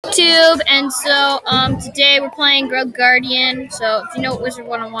YouTube, and so today we're playing Grub Guardian. So if you know what Wizard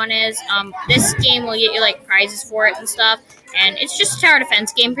 101 is, this game will get you like prizes for it and stuff, and it's just a tower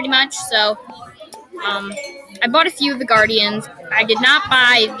defense game pretty much. So I bought a few of the Guardians. I did not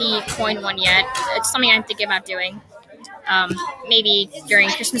buy the coin one yet. It's something I'm thinking about doing, maybe during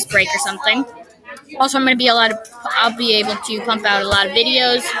Christmas break or something. Also, I'll be able to pump out a lot of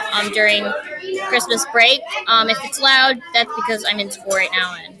videos during Christmas break. If it's loud, that's because I'm in school right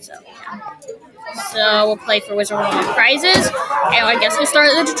now, and so yeah. So we'll play for Wizard 101 prizes, and I guess we'll start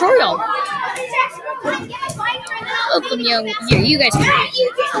the tutorial. Welcome, you guys can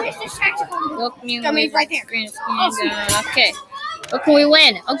welcome you. Right there. Okay. What can we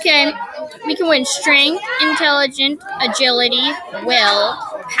win? Okay, we can win strength, intelligence, agility, will,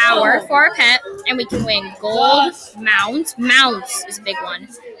 power for our pet, and we can win gold, mounts. Mounts is a big one.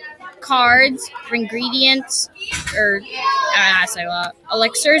 Cards, ingredients, or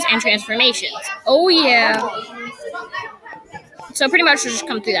elixirs, and transformations. Oh yeah. So pretty much we'll just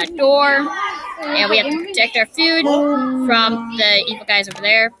come through that door, and we have to protect our food from the evil guys over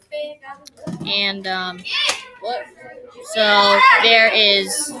there. And so there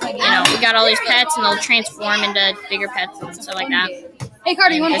is, we got all these pets, and they'll transform into bigger pets and stuff like that. Hey,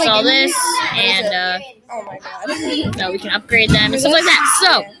 Carter, you want to play all this, and oh my god. So we can upgrade them and stuff like that.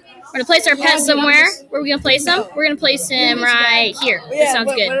 So we're gonna place our pet somewhere. Where are we gonna place him? We're gonna place him right here. That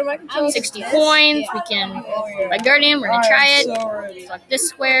sounds good. 60 coins. We can buy Guardian. We're gonna try it. Select this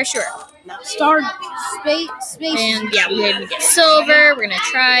square. Sure. Start space. And yeah, we're gonna get silver. We're gonna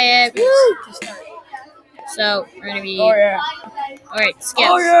try it. So we're gonna be. Oh yeah. All right, skip.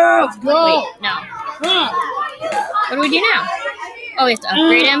 Oh yeah. Let's go. Wait, no. What do we do now? Oh, we have to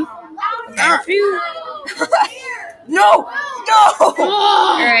upgrade him. Okay. No.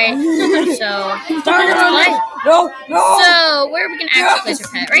 Alright, so let's play. No. So where are we gonna actually place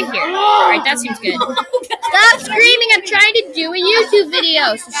our pet? Right here. Alright, that seems good. Stop screaming! I'm trying to do a YouTube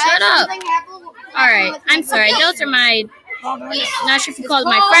video, so shut up. Alright, I'm sorry. Those are my, not sure if you call them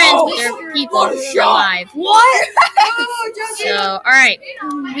my friends, but they're people who are alive. What? So, alright,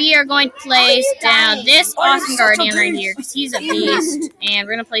 we are going to place down this awesome Guardian right here, because he's a beast, and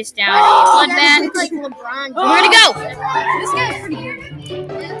we're going to place down a blood bat. We're going to go! This guy's pretty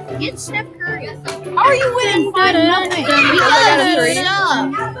good. Get Steph Curry. How are you winning 5-0?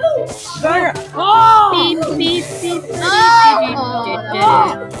 Beep, beep, beep.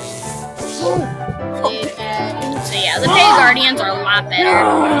 So yeah, the paid Guardians are a lot better.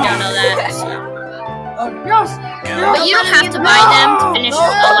 You don't know that. So. But you don't have to buy them to finish a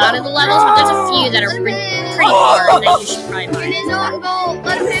lot of the levels, but there's a few that are pretty hard that you should probably buy. In his own goal,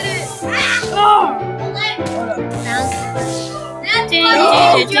 let him hit it.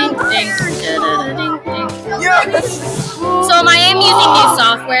 So I am using new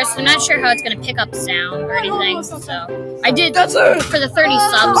software, so I'm not sure how it's going to pick up sound or anything. So I did for the 30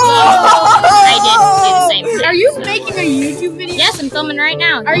 subs. I did do the same thing. Are you making a YouTube video? Yes, I'm filming right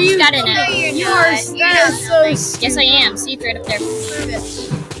now. Are you? Got in it. You are so. Yes, I am. See, it's right up there.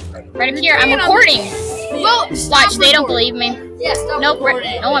 Right up here. I'm recording. Well, watch. They don't believe me. Yes. Nope.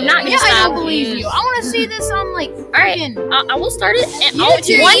 No, I'm not gonna stop. I don't believe you. I want to see this on like. All right. I will start it. Once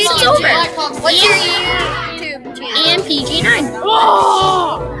it's over. What's your YouTube channel? And PG9.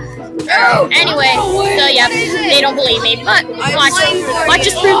 Whoa! Anyway, so yeah, they don't believe me, but watch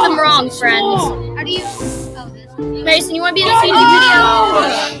us prove them wrong, friends. How do you? Mason, you want to be in this YouTube video?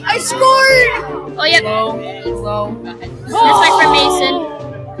 I scored! Oh, yep. Low. That's my friend Mason.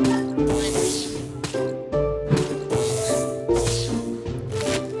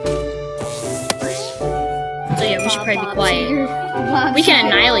 So yeah, we should probably be quiet. We can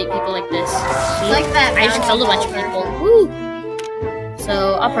annihilate people like this. See? Like that. I just killed a bunch of people. Woo!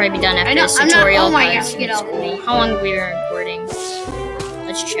 So I'll probably be done after this tutorial. Oh my gosh, get out. How long have we been recording?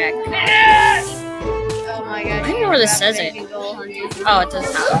 Let's check. Oh my gosh. I don't know where this says it. Oh, it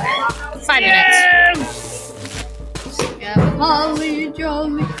does not. Okay. 5 minutes.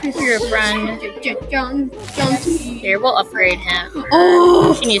 You're a friend. Here, we'll upgrade him.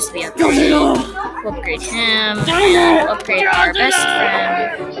 Oh! She needs to be upgraded. We'll upgrade him. We'll upgrade our best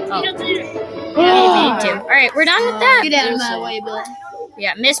friend. Oh. Me too. Alright, we're done with that. Get out of my way, Bill.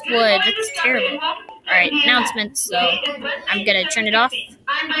 Yeah, missed wood. That's terrible. Alright, announcements. So I'm gonna turn it off.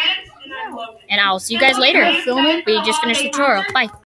 And I'll see you guys later. We just finished the tutorial. Bye.